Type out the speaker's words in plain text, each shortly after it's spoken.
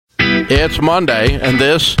It's Monday, and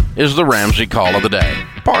this is the Ramsey Call of the Day,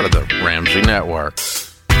 part of the Ramsey Network.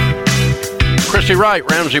 Christy Wright,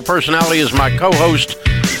 Ramsey Personality, is my co-host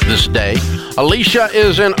this day. Alicia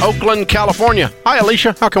is in Oakland, California. Hi,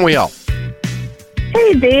 Alicia. How can we help?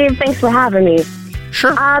 Hey, Dave. Thanks for having me.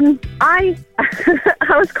 Sure. I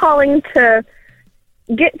was calling to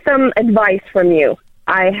get some advice from you.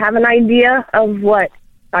 I have an idea of what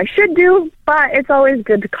I should do, but it's always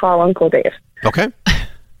good to call Uncle Dave. Okay.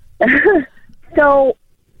 So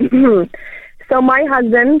my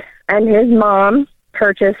husband and his mom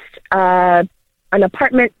purchased an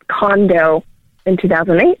apartment condo in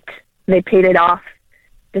 2008. They paid it off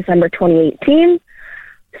December 2018.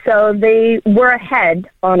 So they were ahead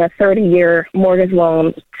on a 30-year mortgage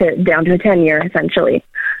loan down to a 10-year, essentially.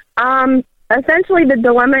 Essentially, the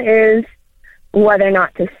dilemma is whether or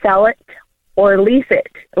not to sell it or lease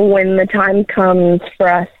it when the time comes for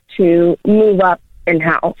us to move up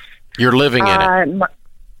in-house. You're living in it.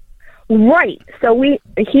 Right. So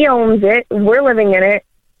he owns it. We're living in it.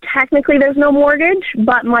 Technically, there's no mortgage,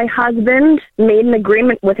 but my husband made an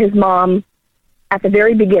agreement with his mom at the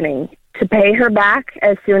very beginning to pay her back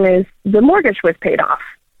as soon as the mortgage was paid off.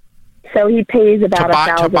 So he pays about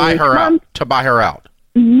 $1,000 to buy her a month. out. To buy her out.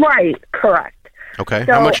 Right. Correct. Okay.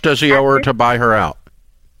 So how much does he owe her to buy her out?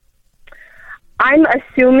 I'm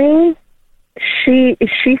assuming she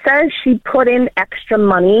says she put in extra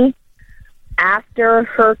money after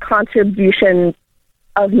her contribution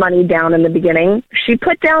of money down in the beginning. She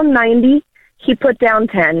put down 90, he put down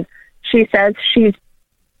 10. She says she's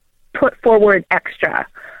put forward extra.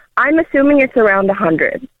 I'm assuming it's around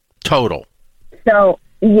 100. Total. So,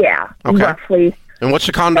 yeah, okay. Roughly. And what's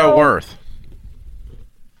the condo worth?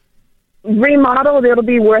 Remodeled, it'll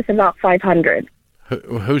be worth about 500.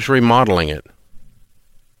 Who's remodeling it?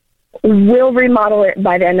 We'll remodel it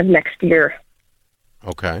by the end of next year.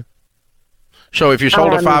 Okay. So if you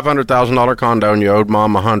sold a $500,000 condo and you owed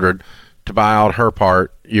Mom $100 to buy out her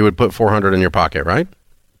part, you would put $400 in your pocket, right?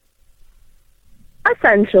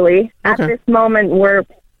 Essentially. Okay. At this moment,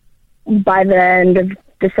 by the end of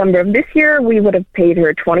December of this year, we would have paid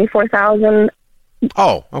her $24,000.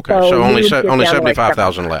 Oh, okay. So only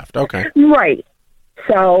 $75,000 left. Okay. Right.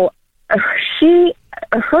 So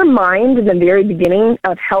her mind in the very beginning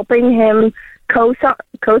of helping him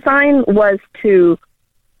co-sign was to,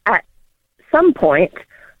 at some point,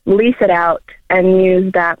 lease it out and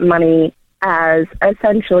use that money as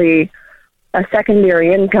essentially a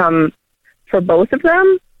secondary income for both of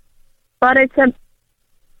them. But it's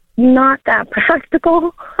not that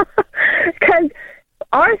practical because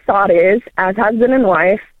our thought is, as husband and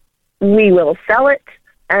wife, we will sell it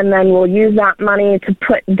and then we'll use that money to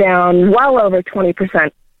put down well over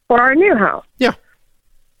 20% for our new house. Yeah.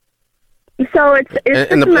 So it's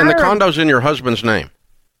and the condo's in your husband's name.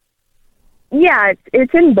 Yeah,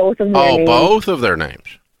 it's in both of their names. Oh, both of their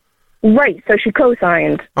names. Right. So she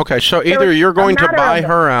co-signed. Okay. So either you're going to buy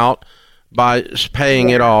her out by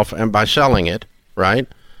paying it off and by selling it, right?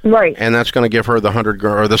 Right. And that's going to give her the 100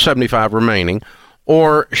 or the 75 remaining.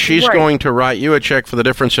 Or she's going to write you a check for the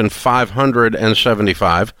difference in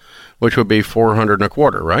 575, which would be 400 and a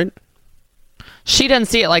quarter, right? She doesn't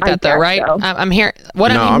see it like that, though, right? So. I'm here.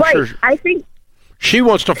 I'm sure. I think she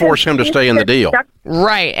wants to force him to stay in the deal,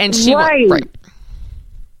 right? And she right.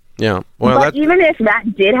 Yeah. Well, but even if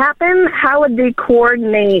that did happen, how would they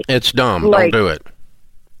coordinate? It's dumb. Don't do it.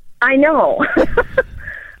 I know.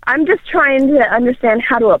 I'm just trying to understand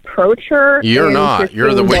how to approach her. You're not.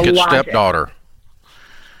 You're the wicked stepdaughter.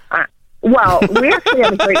 Well, we actually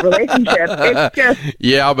have a great relationship. It's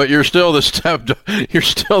just but you're still you're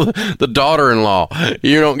still the daughter-in-law.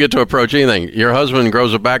 You don't get to approach anything. Your husband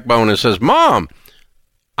grows a backbone and says, "Mom,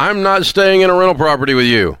 I'm not staying in a rental property with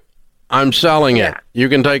you. I'm selling it. You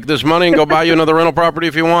can take this money and go buy you another rental property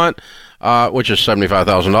if you want, which is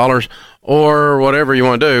 $75,000 or whatever you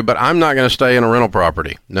want to do. But I'm not going to stay in a rental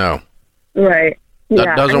property. No." Right.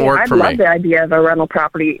 That doesn't work for me. I love the idea of a rental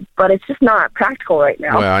property, but it's just not practical right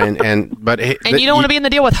now. Well, and you don't want to be in the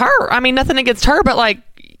deal with her. I mean, nothing against her, but like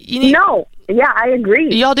you need. No, yeah, I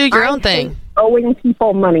agree. Y'all do your own thing. Owing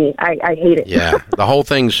people money, I hate it. Yeah, the whole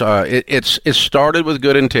thing's it started with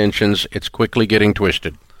good intentions. It's quickly getting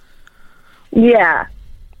twisted. Yeah.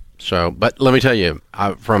 So, but let me tell you,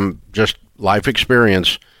 from just life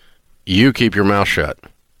experience, you keep your mouth shut.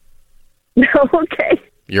 Okay.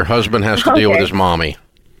 Your husband has to deal with his mommy.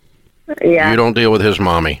 Yeah. You don't deal with his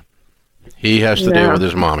mommy. He has to deal with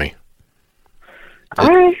his mommy. All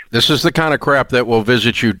right. This is the kind of crap that will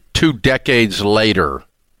visit you 2 decades later.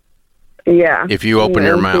 Yeah. If you open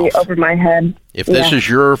your mouth. Over my head. If this is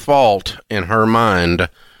your fault in her mind,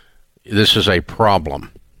 this is a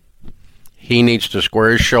problem. he needs to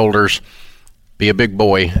square his shoulders, be a big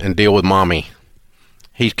boy, and deal with Mommy.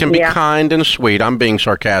 He can be kind and sweet. I'm being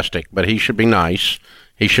sarcastic, but he should be nice.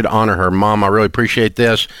 He should honor her. Mom, I really appreciate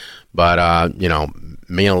this, but, me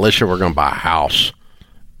and Alicia, we're going to buy a house,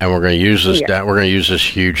 and we're going to use this we're going to use this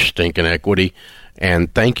huge stinking equity,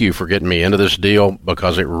 and thank you for getting me into this deal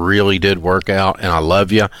because it really did work out, and I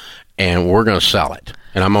love you, and we're going to sell it.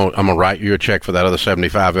 And I'm gonna write you a check for that other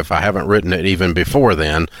 $75 if I haven't written it even before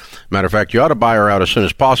then. Matter of fact, you ought to buy her out as soon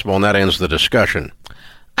as possible, and that ends the discussion.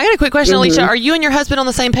 I got a quick question, Alicia. Are you and your husband on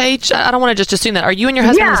the same page? I don't want to just assume that. Are you and your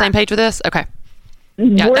husband on the same page with this? Okay.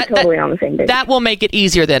 Yeah, we're totally on the same page. That will make it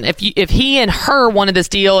easier then. If he and her wanted this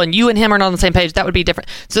deal and you and him are not on the same page, that would be different.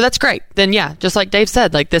 So that's great. Then, just like Dave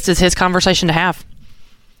said, like this is his conversation to have.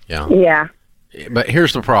 Yeah. Yeah. But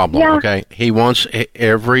here's the problem, okay?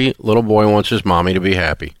 Every little boy wants his mommy to be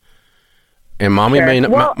happy. And mommy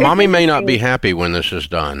may not be happy when this is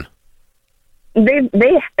done. They've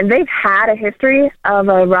had a history of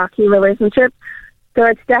a rocky relationship, so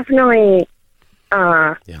it's definitely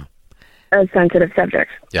a sensitive subject.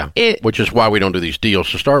 Yeah, which is why we don't do these deals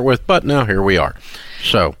to start with. But now here we are.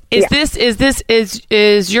 So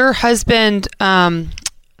is your husband?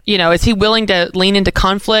 Is he willing to lean into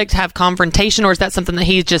conflict, have confrontation, or is that something that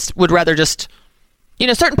he just would rather just?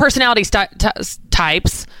 Certain personality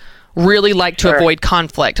types really like to avoid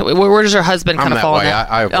conflict. Where does your husband kind of fall in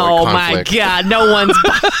that? I avoid conflict. My God, no one's...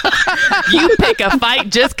 You pick a fight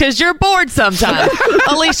just because you're bored sometimes.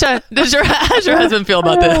 Alicia, how's your husband feel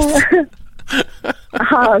about this?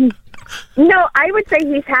 No, I would say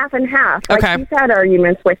he's half and half. He's had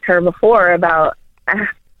arguments with her before about her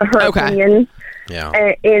opinions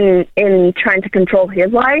in trying to control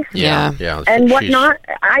his life. Yeah. And whatnot.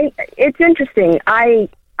 It's interesting.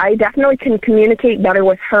 I definitely can communicate better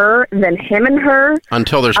with her than him and her.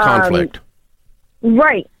 Until there's conflict.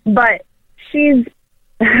 Right. But she's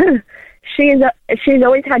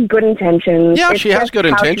always had good intentions. Yeah, she has good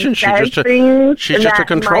intentions. She's just a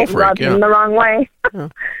control freak. In the wrong way.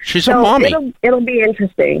 She's a mommy. It'll be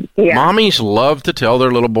interesting. Yeah. Mommies love to tell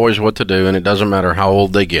their little boys what to do, and it doesn't matter how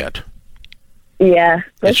old they get. Yeah.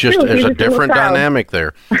 There's a different dynamic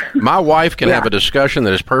there. My wife can have a discussion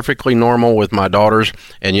that is perfectly normal with my daughters,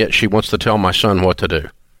 and yet she wants to tell my son what to do.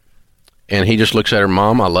 And he just looks at her,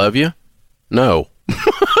 Mom, I love you. No.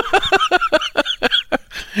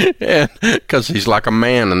 Because he's like a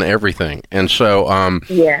man and everything. And so,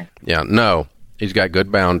 no. He's got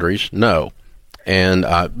good boundaries. No. And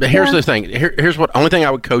here's the thing. Here's what only thing I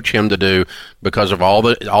would coach him to do, because of all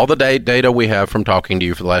the data we have from talking to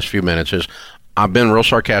you for the last few minutes, is I've been real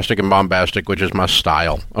sarcastic and bombastic, which is my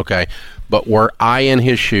style, okay? But were I in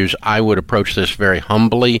his shoes, I would approach this very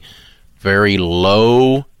humbly, very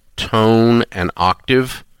low tone and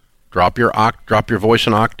octave. Drop your voice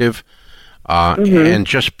an octave, and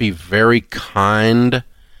just be very kind,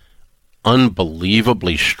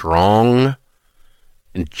 unbelievably strong,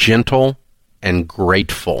 and gentle, and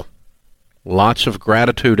grateful. Lots of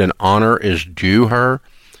gratitude and honor is due her.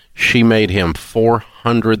 She made him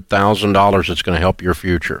 $400,000 that's going to help your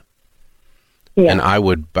future. Yeah. And I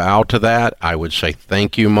would bow to that. I would say,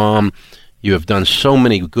 thank you, Mom. You have done so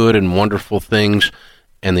many good and wonderful things,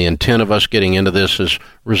 and the intent of us getting into this has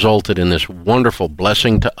resulted in this wonderful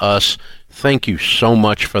blessing to us. Thank you so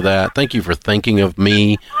much for that. Thank you for thinking of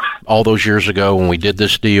me all those years ago when we did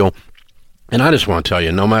this deal. And I just want to tell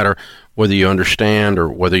you, no matter whether you understand or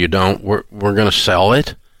whether you don't, we're going to sell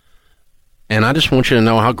it. And I just want you to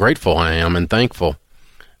know how grateful I am and thankful.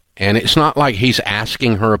 And it's not like he's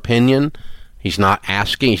asking her opinion. He's not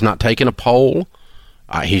taking a poll.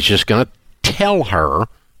 He's just going to tell her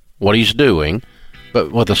what he's doing,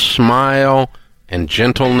 but with a smile and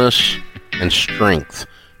gentleness and strength.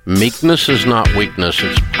 Meekness is not weakness.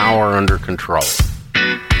 It's power under control.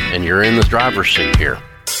 And you're in the driver's seat here.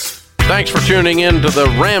 Thanks for tuning in to the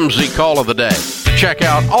Ramsey Call of the Day. Check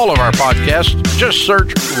out all of our podcasts. Just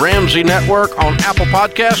search Ramsey Network on Apple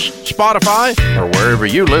Podcasts, Spotify, or wherever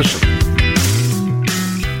you listen.